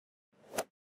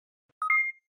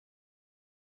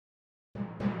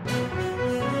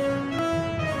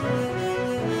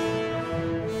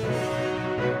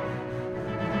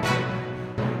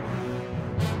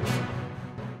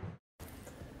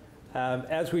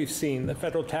As we've seen, the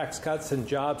Federal Tax Cuts and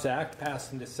Jobs Act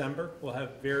passed in December will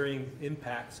have varying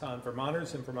impacts on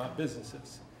Vermonters and Vermont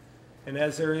businesses. And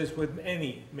as there is with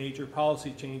any major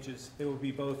policy changes, there will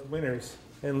be both winners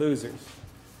and losers.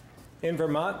 In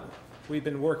Vermont, we've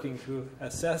been working to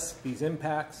assess these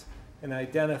impacts and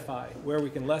identify where we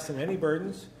can lessen any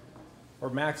burdens or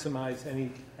maximize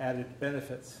any added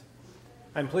benefits.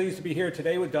 I'm pleased to be here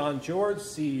today with Don George,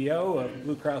 CEO of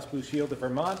Blue Cross Blue Shield of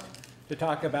Vermont, to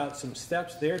talk about some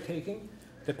steps they're taking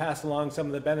to pass along some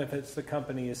of the benefits the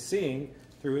company is seeing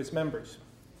through its members.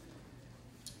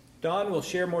 Don will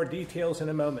share more details in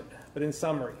a moment, but in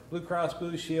summary, Blue Cross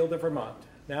Blue Shield of Vermont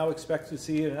now expects to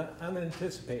see an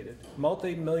unanticipated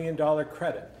multi-million-dollar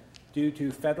credit due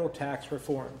to federal tax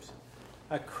reforms,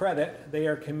 a credit they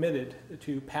are committed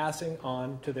to passing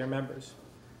on to their members.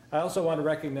 I also want to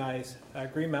recognize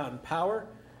Green Mountain Power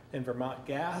and Vermont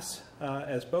Gas,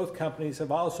 as both companies have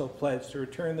also pledged to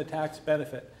return the tax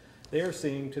benefit they are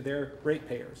seeing to their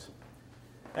ratepayers.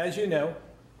 As you know,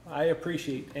 I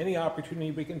appreciate any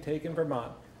opportunity we can take in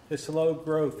Vermont to slow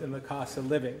growth in the cost of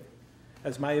living,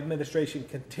 as my administration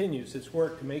continues its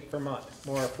work to make Vermont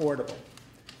more affordable.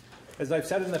 As I've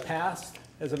said in the past,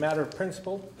 as a matter of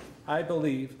principle, I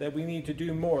believe that we need to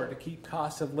do more to keep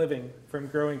costs of living from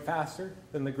growing faster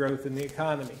than the growth in the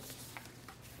economy.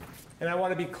 And I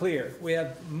want to be clear, we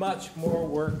have much more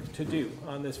work to do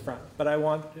on this front, but I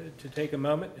want to take a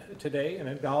moment today and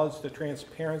acknowledge the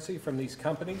transparency from these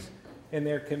companies and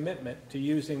their commitment to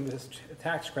using this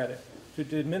tax credit to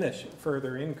diminish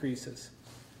further increases.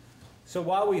 So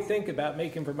while we think about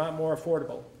making Vermont more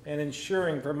affordable and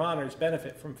ensuring Vermonters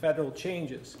benefit from federal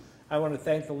changes, I want to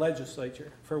thank the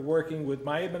legislature for working with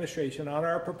my administration on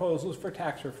our proposals for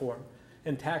tax reform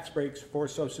and tax breaks for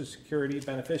Social Security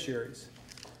beneficiaries.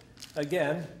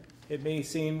 Again, it may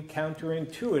seem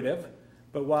counterintuitive,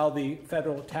 but while the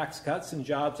Federal Tax Cuts and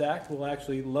Jobs Act will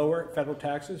actually lower federal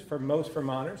taxes for most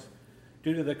Vermonters,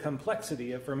 due to the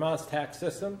complexity of Vermont's tax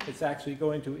system, it's actually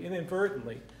going to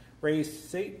inadvertently raise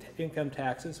state income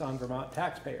taxes on Vermont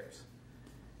taxpayers.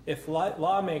 If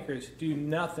lawmakers do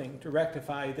nothing to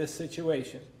rectify this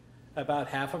situation, about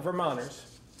half of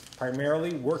Vermonters,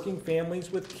 primarily working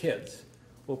families with kids,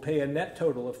 will pay a net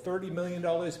total of $30 million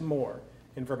more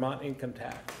in Vermont income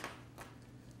tax.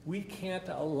 We can't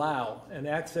allow an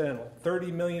accidental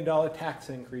 $30 million tax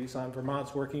increase on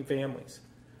Vermont's working families.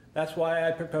 That's why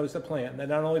I proposed a plan that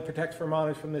not only protects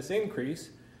Vermonters from this increase,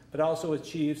 but also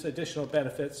achieves additional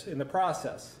benefits in the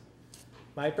process.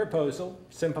 My proposal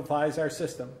simplifies our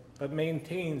system, but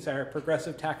maintains our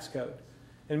progressive tax code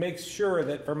and makes sure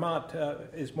that Vermont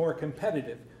is more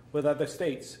competitive with other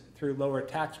states through lower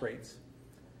tax rates.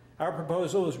 Our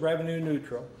proposal is revenue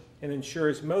neutral and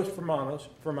ensures most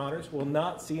Vermonters will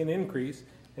not see an increase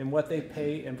in what they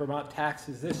pay in Vermont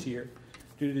taxes this year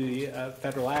due to the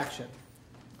federal action.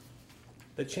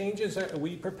 The changes that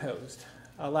we proposed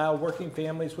allow working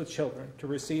families with children to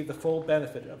receive the full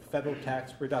benefit of federal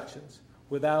tax reductions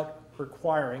without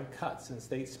requiring cuts in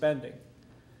state spending.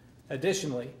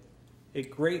 Additionally,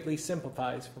 it greatly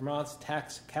simplifies Vermont's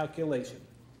tax calculation,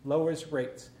 lowers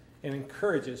rates, and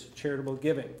encourages charitable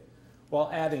giving, while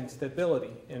adding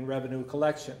stability in revenue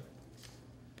collection.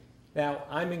 Now,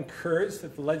 I'm encouraged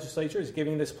that the legislature is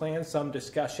giving this plan some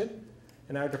discussion,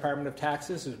 and our Department of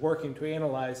Taxes is working to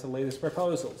analyze the latest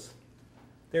proposals.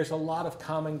 There's a lot of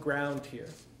common ground here,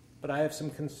 but I have some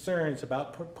concerns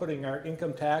about putting our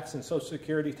income tax and Social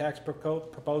Security tax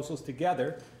proposals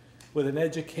together with an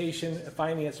education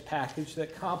finance package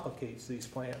that complicates these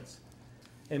plans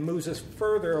and moves us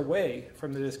further away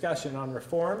from the discussion on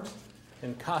reforms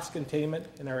and cost containment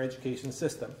in our education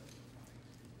system.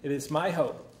 It is my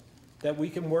hope that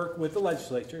we can work with the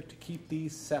legislature to keep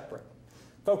these separate,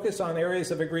 focus on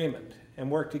areas of agreement, and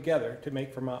work together to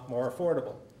make Vermont more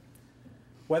affordable.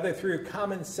 Whether through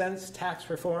common sense tax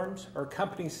reforms or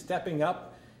companies stepping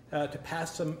up to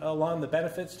pass along the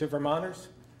benefits to Vermonters,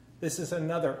 this is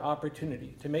another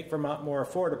opportunity to make Vermont more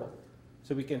affordable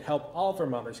so we can help all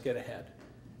Vermonters get ahead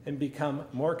and become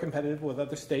more competitive with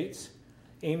other states,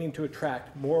 aiming to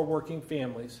attract more working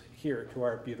families here to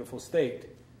our beautiful state.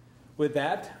 With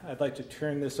that, I'd like to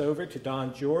turn this over to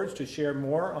Don George to share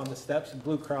more on the steps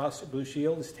Blue Cross Blue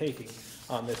Shield is taking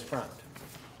on this front.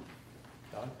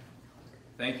 Don?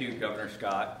 Thank you, Governor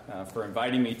Scott, for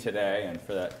inviting me today and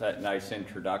for that nice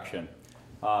introduction.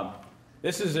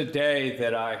 This is a day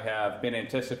that I have been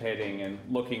anticipating and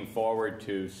looking forward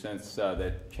to since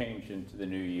the change into the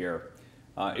new year.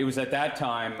 It was at that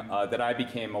time that I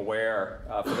became aware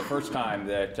for the first time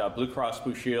that Blue Cross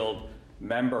Blue Shield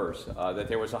members that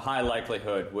there was a high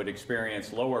likelihood would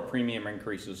experience lower premium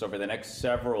increases over the next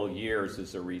several years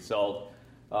as a result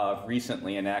of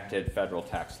recently enacted federal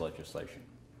tax legislation.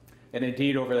 And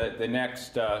indeed, over the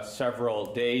next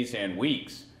several days and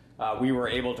weeks, we were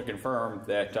able to confirm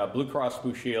that Blue Cross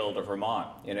Blue Shield of Vermont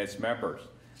and its members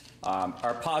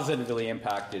are positively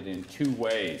impacted in two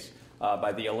ways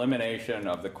by the elimination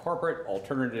of the Corporate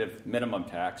Alternative Minimum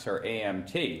Tax, or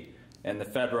AMT, and the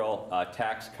Federal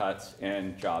Tax Cuts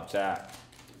and Jobs Act.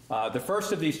 The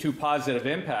first of these two positive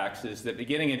impacts is that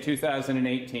beginning in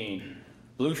 2018,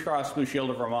 Blue Cross Blue Shield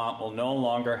of Vermont will no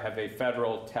longer have a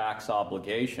federal tax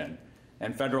obligation,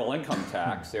 and federal income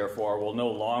tax, therefore, will no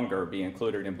longer be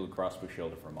included in Blue Cross Blue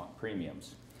Shield of Vermont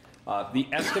premiums. The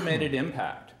estimated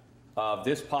impact of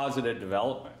this positive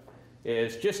development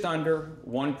is just under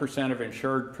 1% of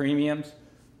insured premiums,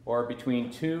 or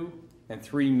between $2 and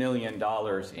 $3 million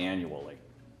annually.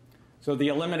 So the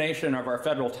elimination of our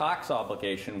federal tax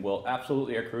obligation will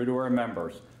absolutely accrue to our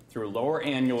members through lower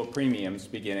annual premiums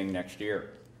beginning next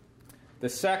year. The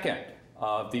second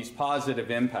of these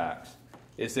positive impacts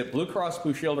is that Blue Cross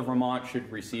Blue Shield of Vermont should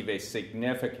receive a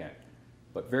significant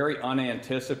but very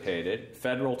unanticipated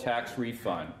federal tax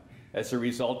refund as a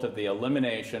result of the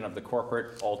elimination of the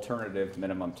Corporate Alternative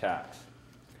Minimum Tax.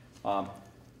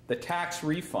 The tax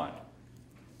refund,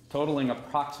 totaling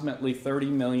approximately $30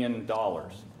 million,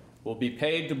 will be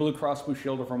paid to Blue Cross Blue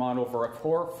Shield of Vermont over a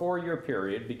four-year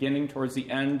period beginning towards the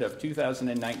end of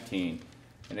 2019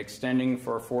 and extending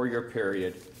for a four-year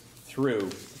period through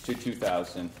to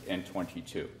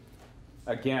 2022.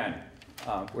 Again,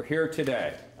 we're here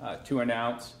today to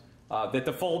announce that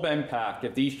the full impact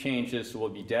of these changes will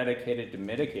be dedicated to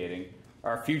mitigating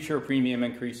our future premium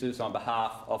increases on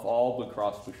behalf of all Blue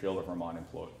Cross Blue Shield of Vermont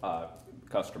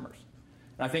customers.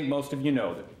 And I think most of you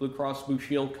know that Blue Cross Blue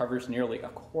Shield covers nearly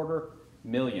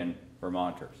 250,000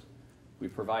 Vermonters. We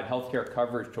provide health care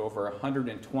coverage to over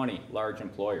 120 large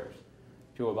employers,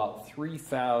 to about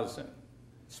 3,000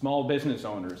 small business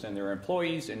owners and their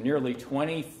employees, and nearly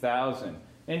 20,000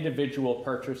 individual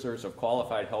purchasers of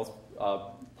qualified health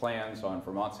plans on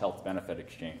Vermont's Health Benefit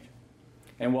Exchange.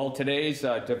 And while today's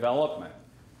development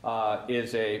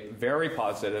is a very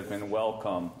positive and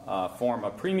welcome form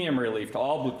of premium relief to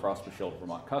all Blue Cross Blue Shield of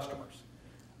Vermont customers,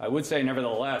 I would say,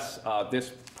 nevertheless,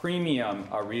 this premium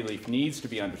relief needs to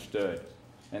be understood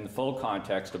in the full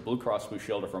context of Blue Cross Blue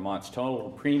Shield of Vermont's total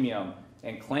premium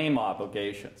and claim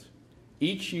obligations.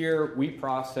 Each year, we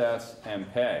process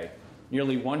and pay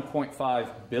nearly $1.5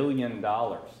 billion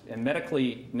in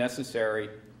medically necessary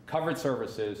covered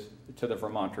services to the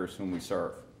Vermonters whom we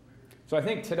serve. So I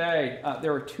think today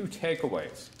there are two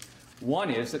takeaways. One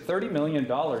is that $30 million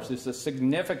is a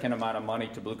significant amount of money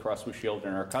to Blue Cross Blue Shield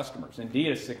and our customers,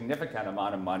 indeed a significant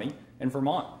amount of money in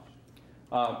Vermont.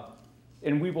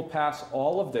 And we will pass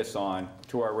all of this on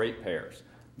to our ratepayers.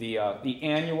 The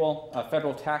annual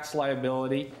federal tax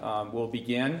liability will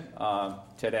begin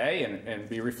today and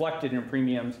be reflected in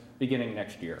premiums beginning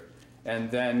next year.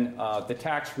 And then the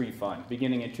tax refund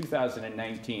beginning in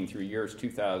 2019 through years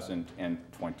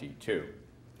 2022.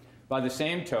 By the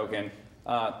same token,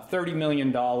 $30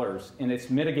 million in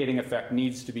its mitigating effect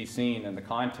needs to be seen in the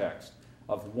context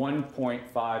of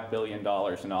 $1.5 billion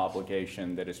in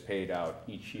obligation that is paid out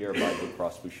each year by Blue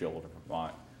Cross Blue Shield of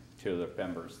Vermont to the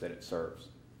members that it serves.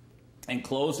 In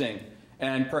closing,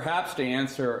 and perhaps to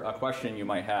answer a question you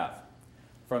might have,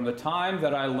 from the time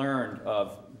that I learned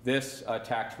of this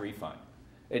tax refund,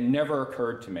 it never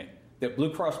occurred to me that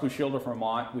Blue Cross Blue Shield of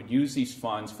Vermont would use these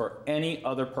funds for any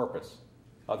other purpose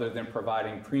other than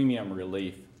providing premium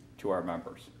relief to our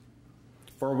members.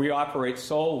 For we operate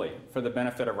solely for the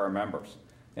benefit of our members,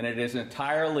 and it is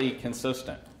entirely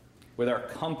consistent with our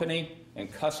company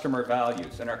and customer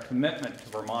values and our commitment to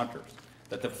Vermonters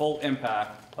that the full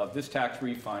impact of this tax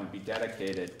refund be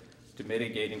dedicated to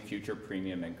mitigating future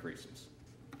premium increases.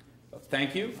 So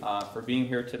thank you for being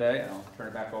here today, and I'll turn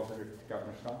it back over to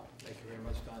Governor Scott. Thank you very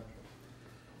much, Don.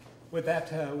 With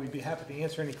that, we'd be happy to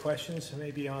answer any questions,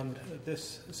 maybe on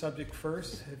this subject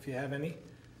first, if you have any.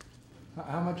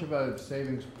 How much of a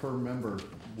savings per member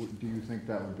do you think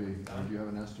that would be? Do you have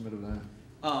an estimate of that?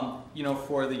 You know,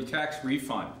 for the tax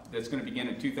refund that's going to begin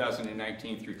in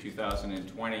 2019 through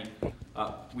 2020,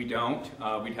 we don't.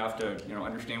 We'd have to,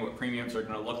 understand what premiums are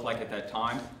going to look like at that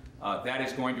time. That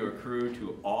is going to accrue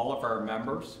to all of our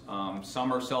members.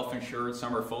 Some are self-insured,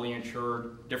 some are fully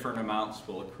insured. Different amounts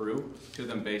will accrue to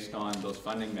them based on those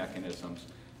funding mechanisms.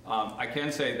 I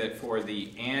can say that for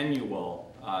the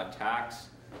annual tax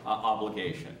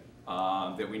obligation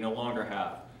that we no longer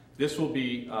have, this will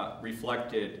be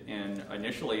reflected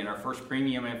initially in our first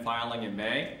premium and filing in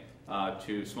May,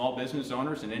 to small business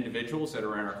owners and individuals that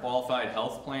are in our qualified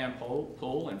health plan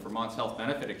pool and Vermont's Health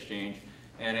Benefit Exchange,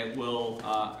 and it will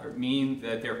mean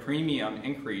that their premium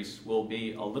increase will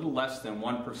be a little less than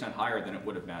 1% higher than it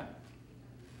would have been.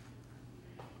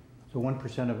 So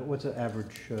 1% of it, what's the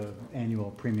average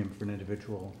annual premium for an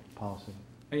individual policy?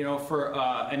 You know, for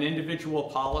an individual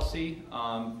policy,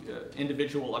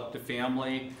 individual up to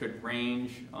family could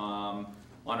range on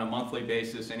a monthly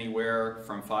basis anywhere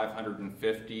from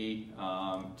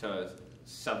 $550 to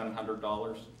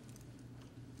 $700.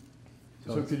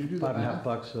 So could you do the math?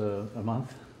 $5.50 a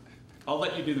month? I'll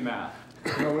let you do the math.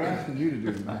 No, we're asking you to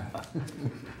do the math.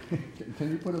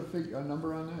 Can you put a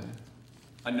number on that?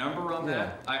 A number on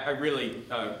that? I really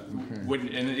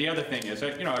wouldn't. And the other thing is,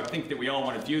 you know, I think that we all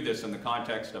want to view this in the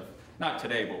context of not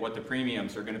today, but what the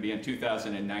premiums are going to be in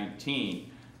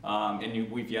 2019.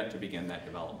 And we've yet to begin that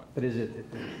development. But is it,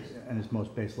 at its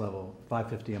most base level,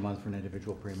 $5.50 a month for an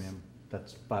individual premium?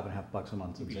 That's $5.50 a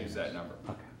month. You can use that number.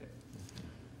 Okay.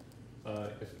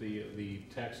 If the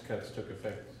tax cuts took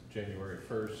effect January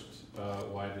 1st,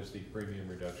 why does the premium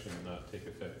reduction not take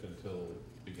effect until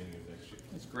beginning of next year?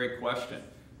 That's a great question.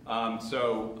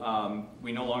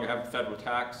 We no longer have a federal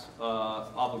tax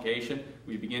obligation.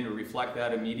 We begin to reflect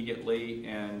that immediately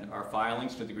in our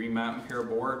filings to the Green Mountain Care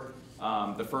Board.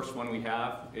 The first one we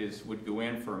have would go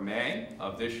in for May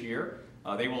of this year.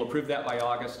 They will approve that by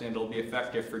August, and it'll be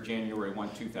effective for January 1,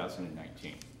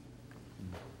 2019.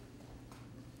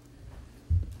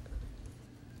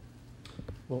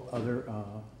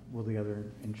 Will the other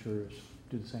insurers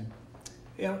do the same?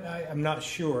 Yeah, I'm not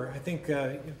sure. I think,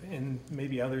 and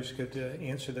maybe others could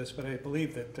answer this, but I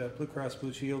believe that Blue Cross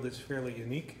Blue Shield is fairly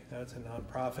unique. It's a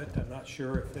nonprofit. I'm not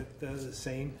sure if it does the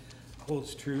same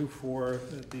holds true for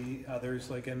the others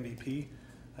like MVP,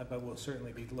 but we'll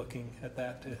certainly be looking at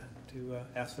that to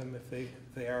ask them if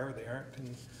they are or they aren't,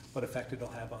 and what effect it'll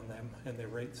have on them and their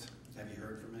rates. Have you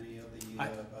heard from any of the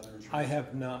other insurers? I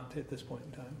have not at this point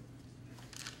in time.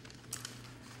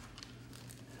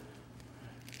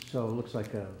 So it looks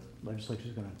like the legislature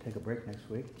is going to take a break next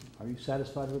week. Are you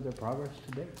satisfied with their progress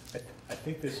to date? I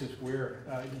think this is where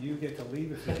you get to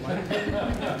leave if you'd like.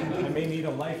 I may need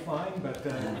a lifeline, but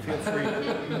feel free.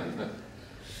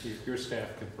 Your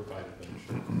staff can provide it, I'm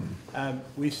sure.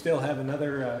 We still have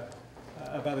another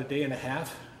about a day and a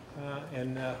half,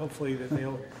 and hopefully that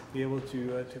they'll be able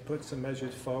to put some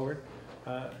measures forward.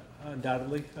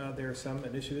 Undoubtedly, there are some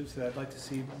initiatives that I'd like to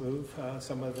see move.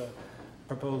 Some of the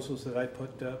proposals that I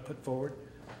put forward.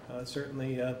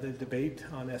 Certainly the debate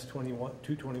on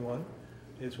S.221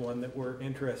 is one that we're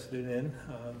interested in,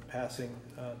 passing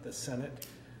the Senate.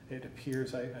 It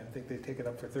appears, I think they take it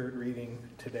up for third reading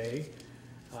today,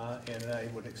 and I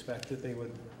would expect that they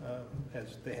would,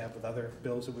 as they have with other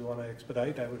bills that we want to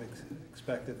expedite, I would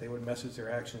expect that they would message their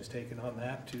actions taken on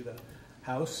that to the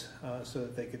House so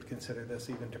that they could consider this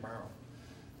even tomorrow.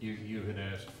 You had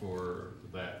asked for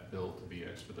that bill to be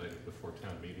expedited before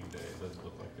town meeting day. It doesn't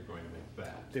look like they're going to make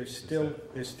that. There's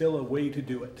still a way to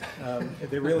do it.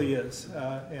 There really is,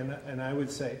 and I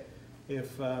would say,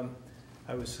 if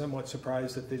I was somewhat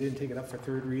surprised that they didn't take it up for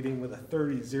third reading with a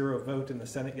 30-0 vote in the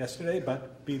Senate yesterday,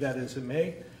 but be that as it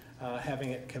may, having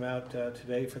it come out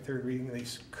today for third reading, they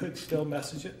could still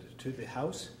message it to the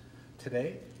House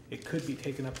today. It could be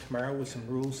taken up tomorrow with some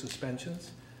rule suspensions.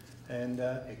 And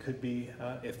it could be,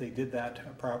 if they did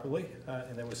that properly,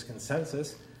 and there was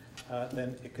consensus,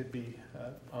 then it could be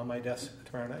on my desk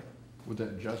tomorrow night. Would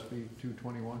that just be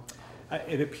 221?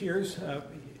 It appears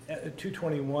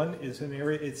 221 is an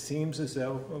area, it seems as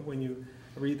though when you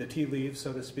read the tea leaves,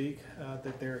 so to speak,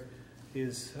 that there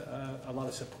is a lot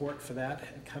of support for that,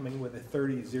 coming with a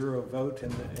 30-0 vote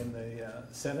in the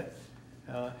Senate.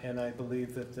 And I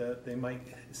believe that they might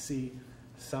see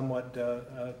somewhat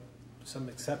some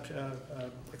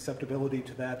acceptability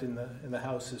to that in the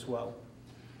House as well.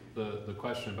 The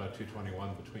question about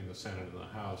 221 between the Senate and the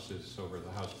House is over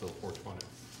the House Bill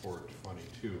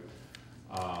 422,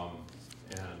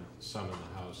 and some in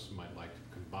the House might like to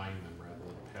combine them rather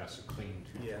than pass a clean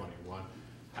 221.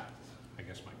 Yeah. I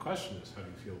guess my question is, how do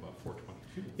you feel about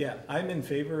 422? Yeah, I'm in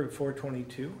favor of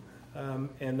 422,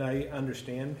 and I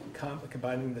understand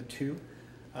combining the two.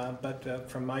 But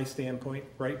from my standpoint,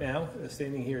 right now,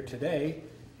 standing here today,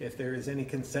 if there is any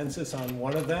consensus on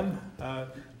one of them,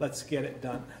 let's get it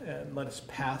done. Let us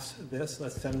pass this.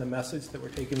 Let's send the message that we're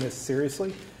taking this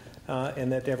seriously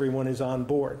and that everyone is on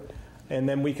board. And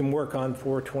then we can work on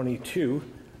 422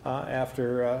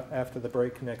 after the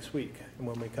break next week and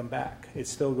when we come back. It's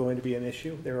still going to be an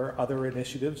issue. There are other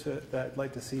initiatives that I'd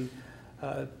like to see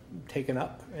taken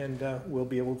up, and we'll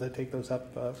be able to take those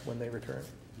up when they return.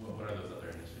 What are those other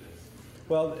initiatives?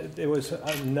 Well, there was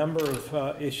a number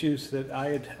of issues that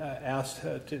I had asked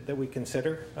that we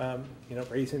consider.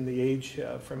 Raising the age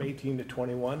from 18 to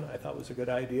 21, I thought was a good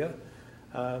idea.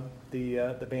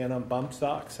 The ban on bump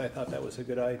stocks, I thought that was a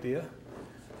good idea.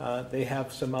 They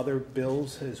have some other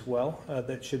bills as well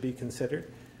that should be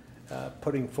considered.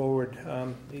 Putting forward,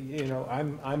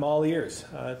 I'm all ears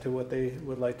to what they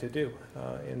would like to do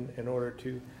in order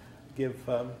to give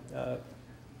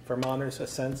Vermonters a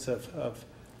sense of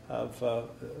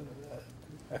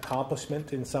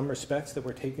accomplishment in some respects, that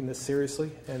we're taking this seriously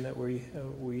and that we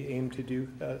aim to do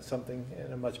something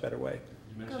in a much better way.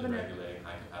 You mentioned regulating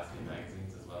high-capacity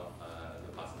magazines as well,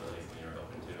 the possibilities when you're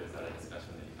open to. Is that a discussion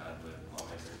that you've had with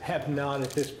lawmakers? Have not at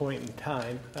this point in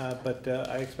time, but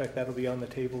I expect that'll be on the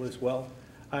table as well.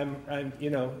 I'm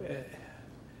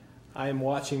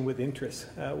watching with interest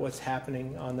what's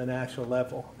happening on the national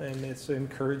level, and it's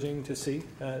encouraging to see,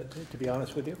 to be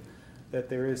honest with you, that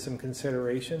there is some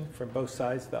consideration from both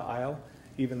sides of the aisle,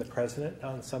 even the president,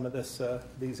 on some of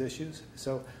these issues.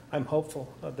 So I'm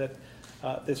hopeful that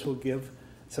this will give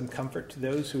some comfort to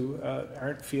those who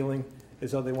aren't feeling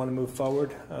as though they want to move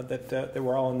forward, that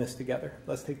we're all in this together.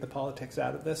 Let's take the politics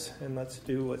out of this, and let's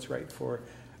do what's right for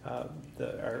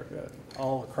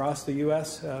all across the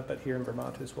U.S., but here in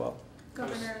Vermont as well.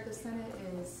 Governor, the Senate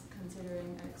is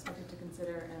expected to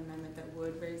consider an amendment that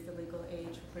would raise the legal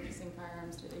age for purchasing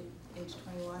firearms to age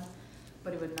 21,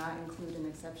 but it would not include an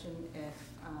exception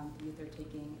if youth are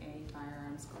taking a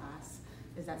firearms class.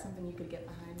 Is that something you could get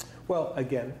behind? Well,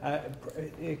 again,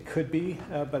 it could be,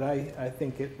 but I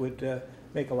think it would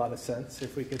make a lot of sense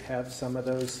if we could have some of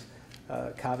those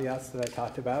caveats that I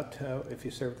talked about. If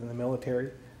you served in the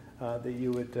military, that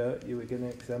you would get an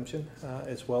exemption,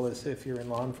 as well as if you're in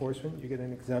law enforcement, you get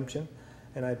an exemption.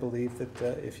 And I believe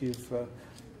that if you've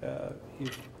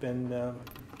been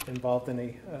involved in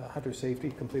a hunter safety,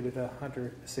 completed a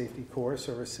hunter safety course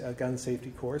or a gun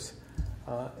safety course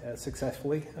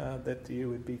successfully, that you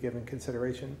would be given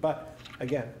consideration. But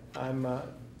again,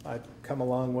 I've come a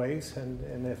long ways,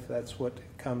 and if that's what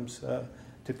comes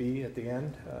to be at the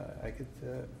end,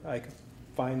 I could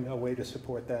find a way to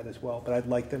support that as well. But I'd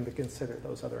like them to consider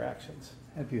those other actions.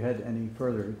 Have you had any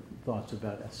further thoughts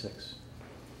about S6,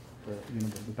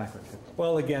 the background check?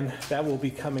 Well, again, that will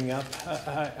be coming up.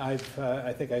 I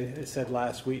think I said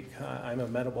last week, I'm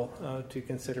amenable to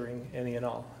considering any and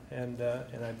all. And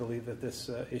I believe that this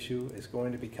issue is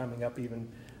going to be coming up even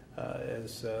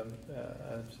as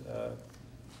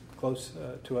close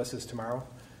to us as tomorrow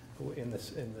in the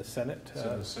Senate. It's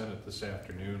in the Senate this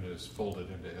afternoon, is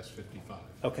folded into S55.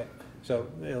 Okay, so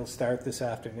it'll start this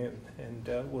afternoon,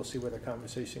 and we'll see where the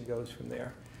conversation goes from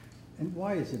there. And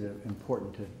why is it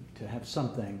important to have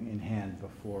something in hand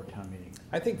before town meeting?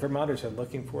 I think Vermonters are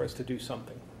looking for us to do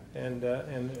something. And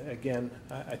again,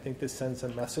 I think this sends a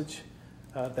message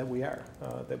that we are,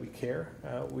 that we care.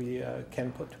 We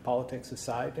can put politics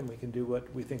aside, and we can do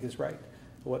what we think is right,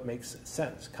 what makes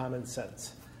sense, common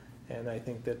sense. And I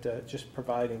think that just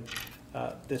providing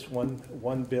this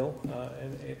one bill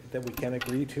that we can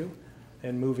agree to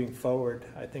and moving forward,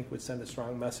 I think would send a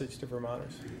strong message to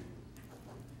Vermonters.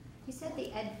 You said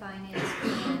the ed finance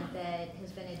plan that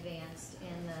has been advanced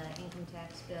in the income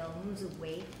tax bill moves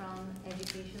away from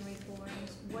education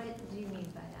reforms. What do you mean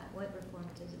by that? What reforms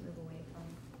does it move away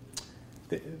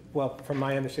from? Well, from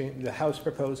my understanding, the House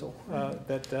proposal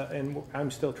and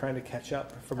I'm still trying to catch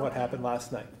up from what happened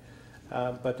last night.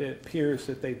 But it appears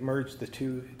that they've merged the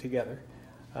two together.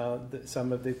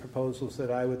 Some of the proposals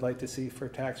that I would like to see for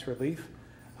tax relief,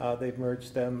 they've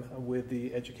merged them with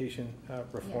the education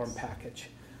reform package.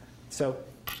 So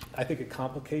I think it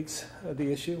complicates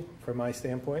the issue from my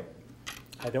standpoint.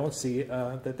 I don't see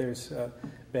that there's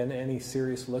been any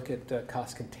serious look at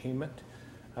cost containment.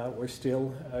 We're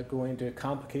still going to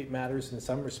complicate matters in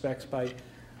some respects by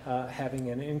having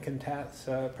an income tax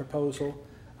proposal.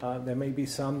 There may be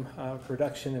some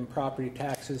reduction in property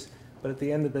taxes, but at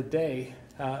the end of the day,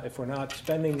 if we're not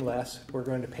spending less, we're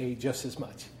going to pay just as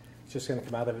much. It's just going to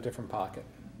come out of a different pocket.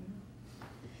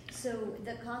 So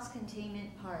the cost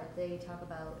containment part they talk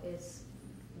about is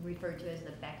referred to as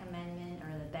the Beck Amendment,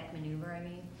 or the Beck Maneuver, I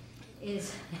mean,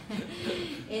 is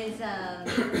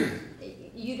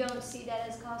you don't see that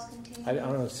as cost containment?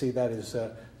 I don't see that as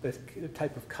the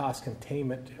type of cost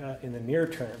containment in the near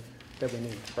term that we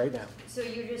need right now. So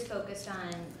you're just focused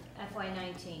on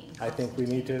FY19? I think we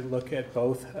need to look at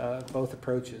both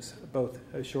approaches, both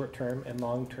short term and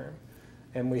long term.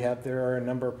 And there are a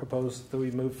number of proposals that we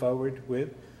move forward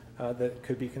with that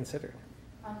could be considered.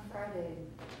 On Friday,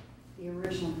 the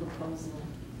original proposal,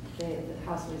 the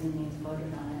House Ways and Means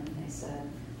voted on it, and they said,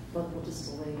 look, we'll just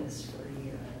delay this for a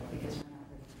year because we're not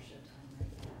ready for showtime right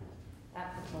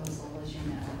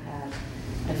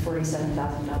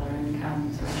 $47,000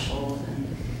 income threshold and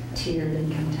tiered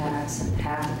income tax and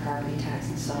half the property tax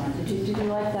and so on. Did you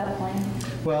like that plan?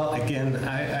 Well, again,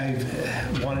 I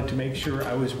wanted to make sure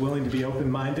I was willing to be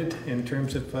open-minded in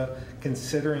terms of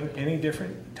considering any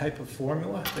different type of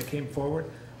formula that came forward.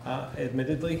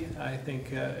 Admittedly, I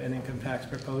think an income tax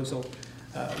proposal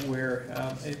where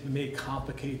it may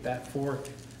complicate that for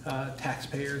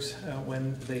taxpayers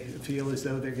when they feel as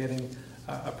though they're getting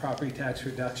a property tax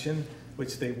reduction,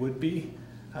 which they would be,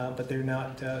 but they're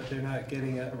not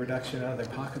getting a reduction out of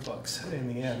their pocketbooks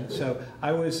in the end. So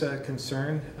I was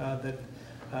concerned that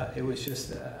it was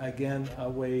just again a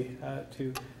way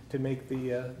to make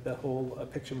the whole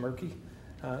picture murky.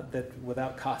 That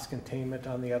without cost containment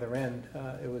on the other end,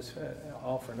 it was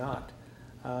all for naught.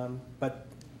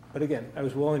 But again, I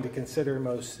was willing to consider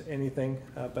most anything,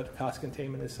 but cost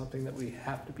containment is something that we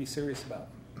have to be serious about.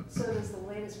 So does the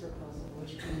latest proposal,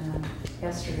 which came out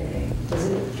yesterday, does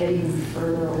it get even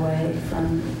further away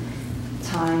from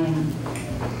tying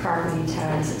property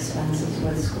tax expenses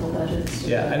with school budgets?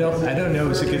 Yeah, I don't know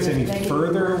as it gets any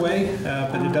further away,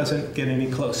 but it doesn't get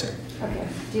any closer. Okay.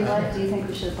 Do you think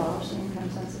we should abolish the income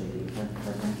sensitivity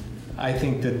program? I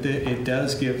think that it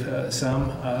does give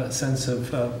some sense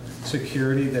of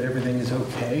security that everything is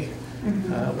okay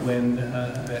when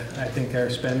I think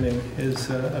our spending is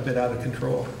a bit out of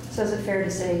control. So is it fair to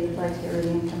say you'd like to get rid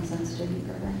of the income sensitivity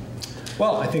program?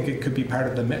 Well, I think it could be part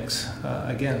of the mix.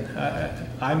 Again,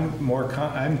 I'm more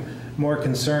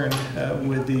concerned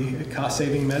with the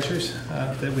cost-saving measures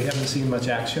that we haven't seen much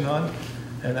action on,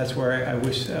 and that's where I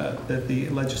wish that the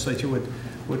legislature would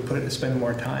spend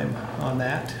more time on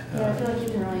that. Yeah, I feel like you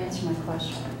didn't really answer my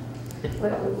question.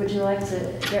 Would you like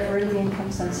to get rid of the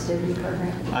income sensitivity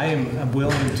program? I am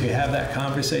willing to have that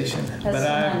conversation, That's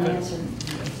not an answer.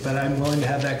 But I'm willing to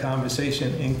have that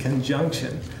conversation in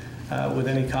conjunction with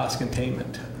any cost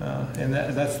containment. And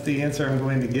that's the answer I'm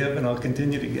going to give, and I'll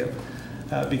continue to give,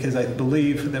 because I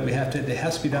believe that it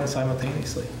has to be done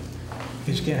simultaneously,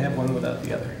 because you can't have one without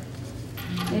the other.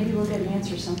 Maybe we'll get an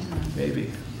answer sometime.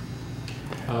 Maybe.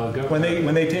 When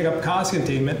they take up cost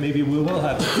containment, maybe we will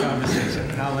have a conversation,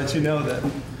 and I'll let you know that.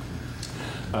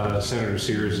 Senator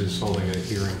Sears is holding a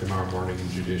hearing tomorrow morning in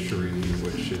Judiciary,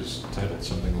 which is titled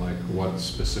something like, "What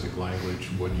specific language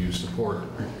would you support?"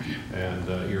 And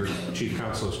your chief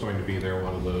counsel is going to be there,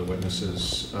 one of the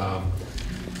witnesses.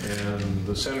 And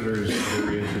the senator is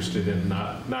very interested in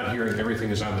not hearing everything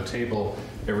is on the table,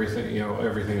 everything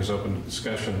is open to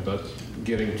discussion, but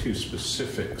getting to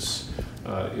specifics.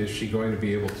 Is she going to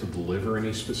be able to deliver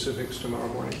any specifics tomorrow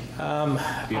morning?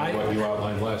 Beyond what you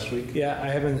outlined last week? Yeah, I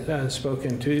haven't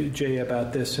spoken to Jay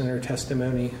about this in her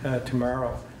testimony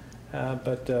tomorrow,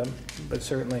 but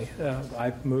certainly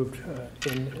I've moved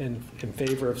in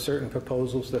favor of certain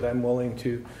proposals that I'm willing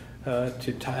to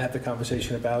have the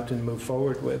conversation about and move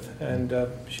forward with, and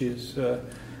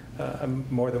I'm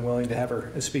more than willing to have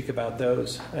her speak about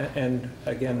those, and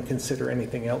again consider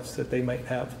anything else that they might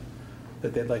have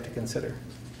that they'd like to consider.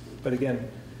 But again,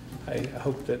 I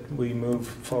hope that we move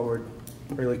forward,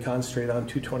 really concentrate on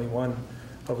 221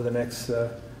 over the next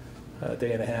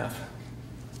day and a half.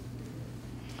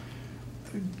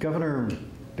 Governor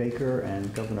Baker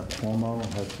and Governor Cuomo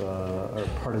are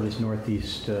part of this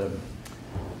Northeast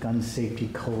Gun Safety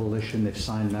Coalition. They've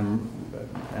signed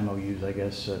MOUs, I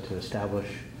guess, to establish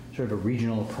sort of a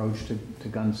regional approach to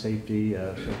gun safety.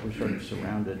 So we're sort of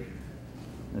surrounded,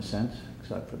 in a sense,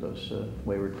 except for those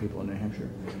wayward people in New Hampshire.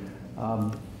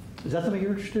 Is that something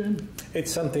you're interested in?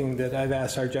 It's something that I've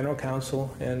asked our general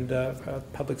counsel and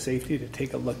public safety to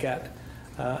take a look at.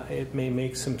 It may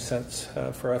make some sense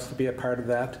for us to be a part of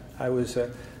that. I was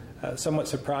somewhat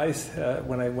surprised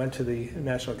when I went to the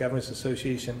National Governors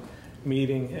Association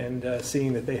meeting and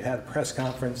seeing that they had a press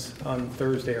conference on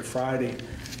Thursday or Friday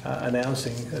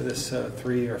announcing this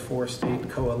 3 or 4 state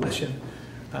coalition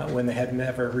when they had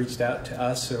never reached out to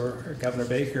us or Governor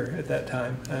Baker at that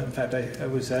time. In fact, I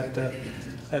was at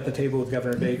the table with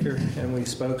Governor Baker, and we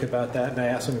spoke about that, and I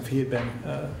asked him if he had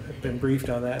been briefed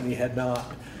on that, and he had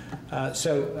not.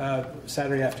 So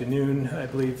Saturday afternoon, I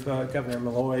believe Governor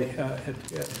Malloy had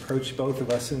approached both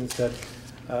of us and said,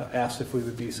 asked if we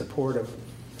would be supportive.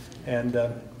 And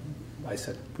I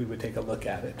said we would take a look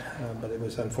at it. But it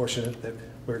was unfortunate that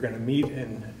we were going to meet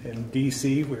in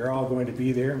D.C. We were all going to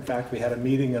be there. In fact, we had a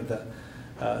meeting of the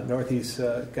Northeast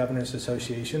Governors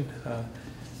Association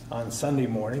on Sunday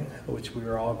morning, which we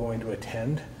were all going to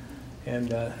attend.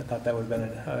 And I thought that would have been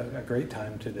a great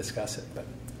time to discuss it. But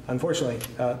unfortunately,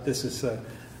 this has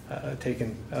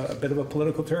taken a bit of a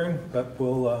political turn, but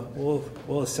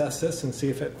we'll assess this and see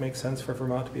if it makes sense for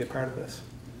Vermont to be a part of this.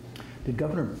 Has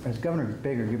Governor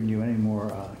Baker given you any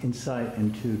more insight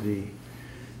into the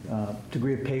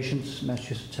degree of patience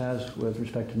Massachusetts has with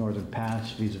respect to Northern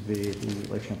Pass vis-a-vis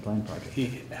the Lake Champlain project?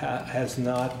 He has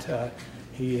not.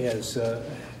 He has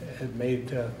had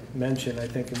made mention, I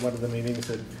think, in one of the meetings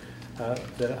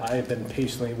that I have been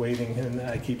patiently waiting, and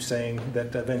I keep saying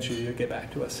that eventually you'll get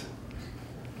back to us.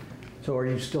 So are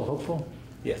you still hopeful?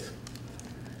 Yes.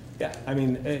 Yeah, I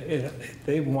mean,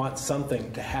 they want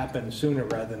something to happen sooner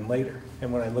rather than later.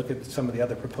 And when I look at some of the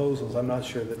other proposals, I'm not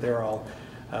sure that they're all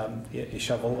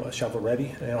shovel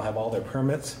ready. They don't have all their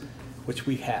permits, which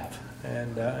we have.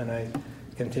 And I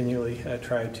continually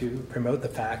try to promote the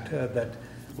fact that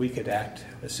we could act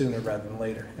sooner rather than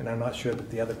later. And I'm not sure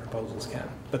that the other proposals can.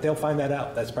 But they'll find that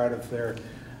out. That's part of their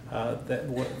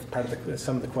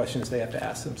some of the questions they have to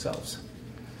ask themselves.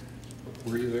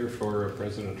 Were you there for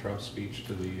President Trump's speech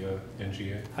to the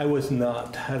NGA? I was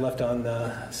not. I left on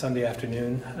Sunday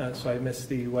afternoon, so I missed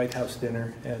the White House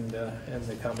dinner and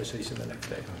the conversation the next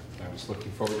day. I was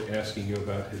looking forward to asking you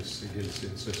about his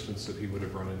insistence that he would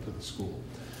have run into the school.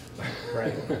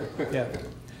 Right. Yeah.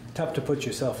 Tough to put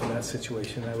yourself in that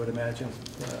situation, I would imagine.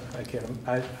 I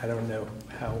don't know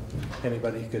how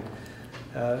anybody could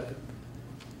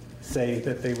say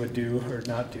that they would do or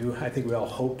not do. I think we all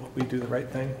hope we do the right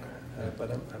thing.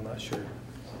 But I'm not sure.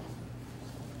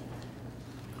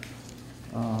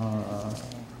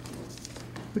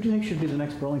 Who do you think should be the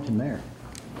next Burlington mayor?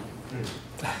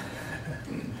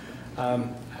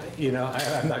 You know,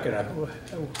 I'm not going to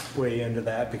weigh into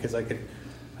that because I could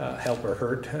help or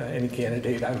hurt any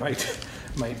candidate I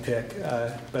might pick.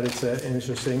 But it's an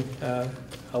interesting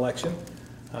election,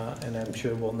 and I'm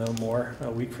sure we'll know more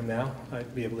a week from now.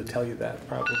 I'd be able to tell you that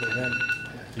probably then.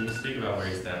 Can you speak about where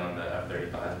you stand on the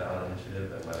F-35 ballot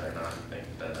initiative and whether or not you think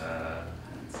that,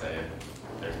 say,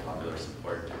 there's popular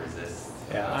support to resist?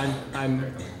 Yeah,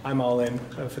 I'm all in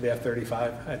for the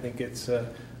F-35. I think it's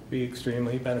be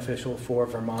extremely beneficial for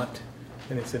Vermont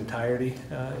in its entirety.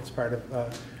 It's part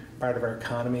of our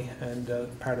economy and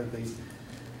part of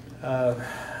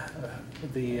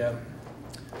the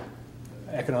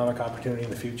economic opportunity in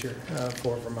the future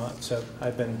for Vermont. So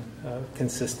I've been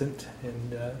consistent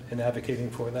in advocating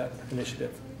for that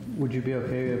initiative. Would you be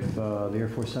okay if the Air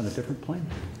Force sent a different plane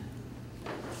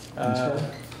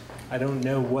instead? I don't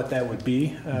know what that would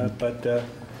be, but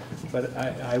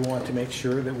I want to make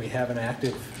sure that we have an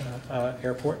active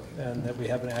airport and that we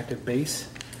have an active base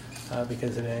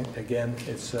because, again,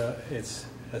 it's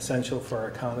essential for our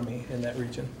economy in that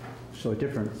region. So a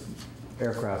different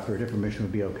aircraft or a different mission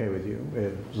would be okay with you,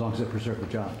 as long as it preserves the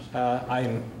jobs?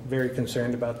 I'm very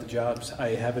concerned about the jobs.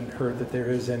 I haven't heard that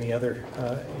there is any other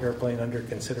airplane under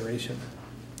consideration.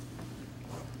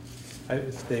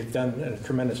 They've done a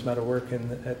tremendous amount of work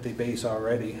at the base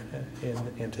already in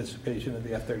anticipation of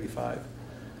the F-35.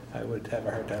 I would have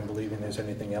a hard time believing there's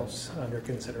anything else under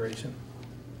consideration.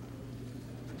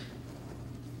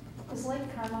 Is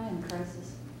Lake Carmine in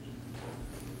crisis?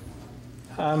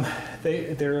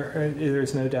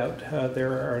 There's no doubt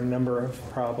there are a number of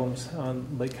problems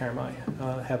on Lake Carmine,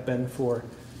 have been for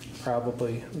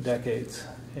probably decades.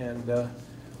 And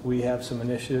we have some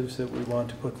initiatives that we want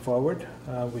to put forward.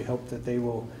 We hope that they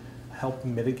will help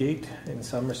mitigate in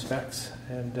some respects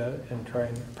and try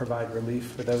and provide relief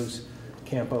for those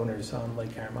camp owners on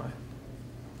Lake Carmine.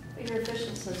 But your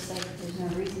officials have said that there's no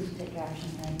reason to take action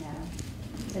right now.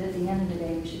 That at the end of the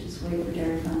day, we should just wait for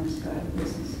dairy farmers to go out of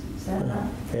business. Is that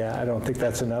enough? Yeah, I don't think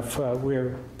that's enough.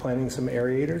 We're planning some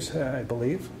aerators, I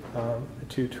believe,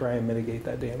 to try and mitigate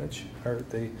that damage, or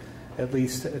at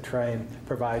least try and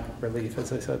provide relief,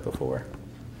 as I said before.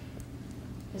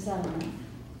 Is that enough?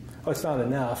 Well, it's not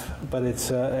enough, but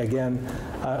it's, again,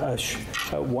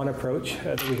 one approach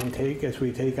that we can take as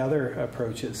we take other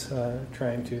approaches,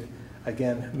 trying to,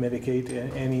 again, mitigate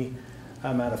any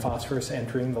amount of phosphorus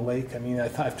entering the lake. I mean,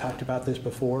 I've talked about this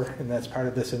before, and that's part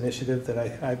of this initiative that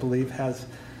I believe has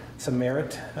some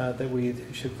merit, that we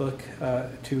should look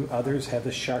to others, have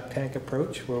the Shark Tank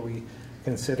approach, where we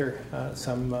consider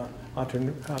some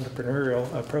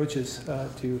entrepreneurial approaches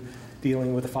to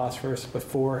dealing with the phosphorus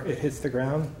before it hits the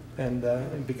ground and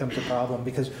it becomes a problem.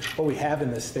 Because what we have in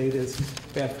this state is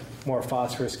we have more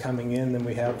phosphorus coming in than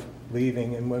we have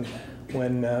leaving, and when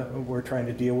we're trying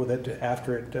to deal with it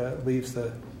after it leaves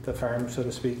the farm, so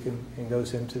to speak, and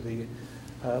goes into the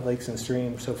lakes and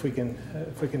streams. So if we can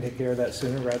take care of that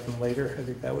sooner rather than later, I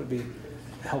think that would be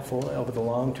helpful over the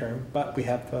long term. But we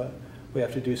have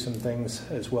to do some things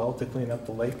as well to clean up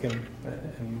the lake,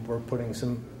 and we're putting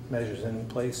some measures in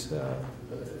place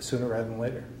sooner rather than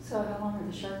later. So how long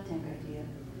did the Shark Tank idea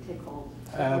take hold?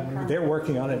 They're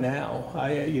working on it now.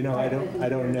 I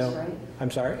don't know. Right?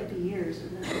 I'm sorry? It could be years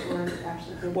before it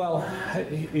actually did. Well,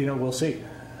 we'll see.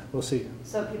 We'll see.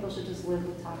 So people should just live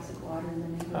with toxic water in the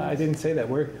neighborhood? I didn't say that.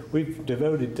 We've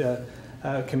devoted,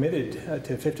 committed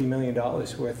to $50 million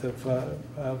worth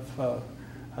of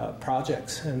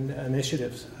projects and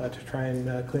initiatives to try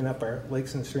and clean up our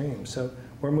lakes and streams. So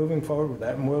we're moving forward with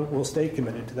that, and we'll stay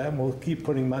committed to that, and we'll keep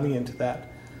putting money into that.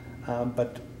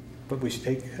 But we should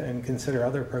take and consider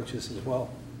other approaches as well.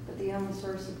 But the only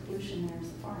source of pollution there is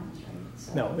the farms, right?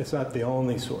 So No, it's not the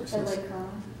only source. At Lake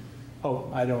Carmine?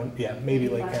 Oh, I don't, yeah, maybe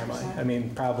Lake 85%? Carmine. I mean,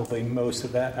 probably most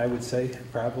of that, I would say,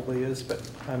 probably is, but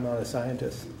I'm not a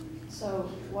scientist. So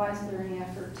why isn't there any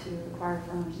effort to require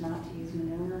farmers not to use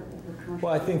manure or commercial?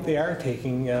 Well, I think they are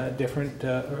taking different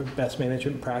best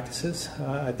management practices.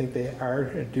 I think they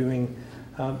are doing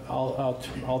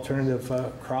alternative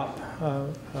crop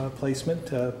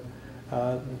placement.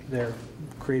 They're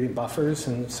creating buffers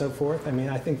and so forth. I mean,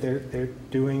 I think they're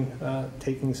doing,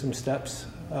 taking some steps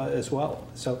as well.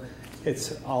 So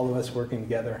it's all of us working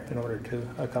together in order to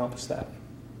accomplish that.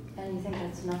 And you think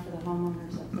that's enough for the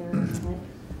homeowners up there in the lake?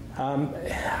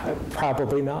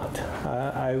 Probably not.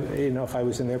 If I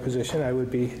was in their position, I would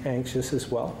be anxious as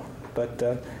well. But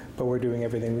we're doing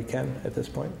everything we can at this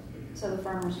point. So the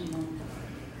farmers are more important.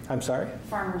 I'm sorry?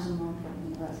 Farmers are more important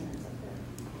than the residents up there.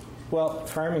 Well,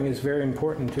 farming is very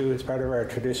important too. It's part of our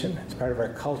tradition. It's part of our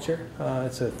culture.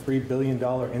 It's a $3 billion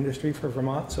industry for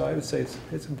Vermont, so I would say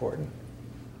it's important.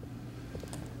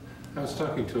 I was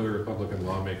talking to a Republican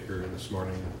lawmaker this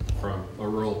morning from a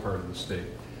rural part of the state,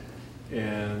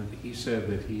 and he said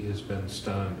that he has been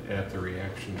stunned at the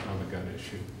reaction on the gun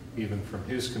issue, even from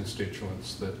his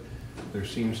constituents, that there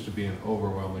seems to be an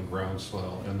overwhelming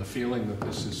groundswell and the feeling that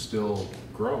this is still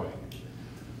growing.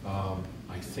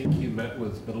 I think you met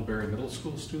with Middlebury Middle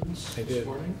School students this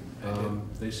morning.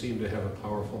 They seem to have a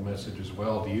powerful message as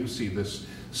well. Do you see this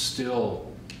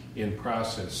still in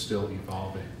process, still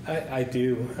evolving? I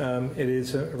do. It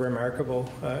is remarkable.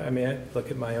 I mean, I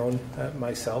look at my own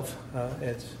myself.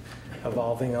 It's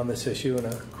evolving on this issue in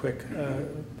a quick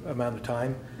amount of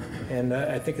time, and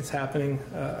I think it's happening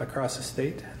across the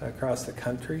state, across the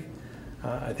country.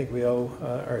 I think we owe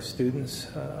our students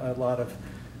a lot of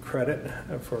credit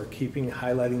for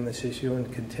highlighting this issue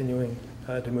and continuing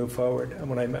to move forward. And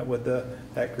when I met with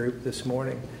that group this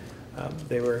morning,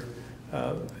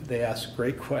 they asked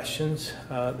great questions.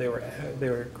 They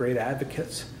were great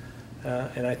advocates,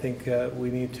 and I think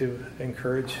we need to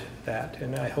encourage that.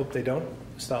 And I hope they don't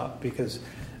stop, because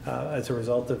as a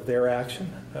result of their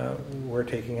action, we're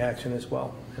taking action as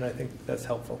well, and I think that's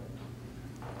helpful.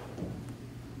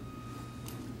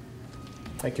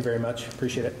 Thank you very much.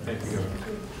 Appreciate it. Thank you.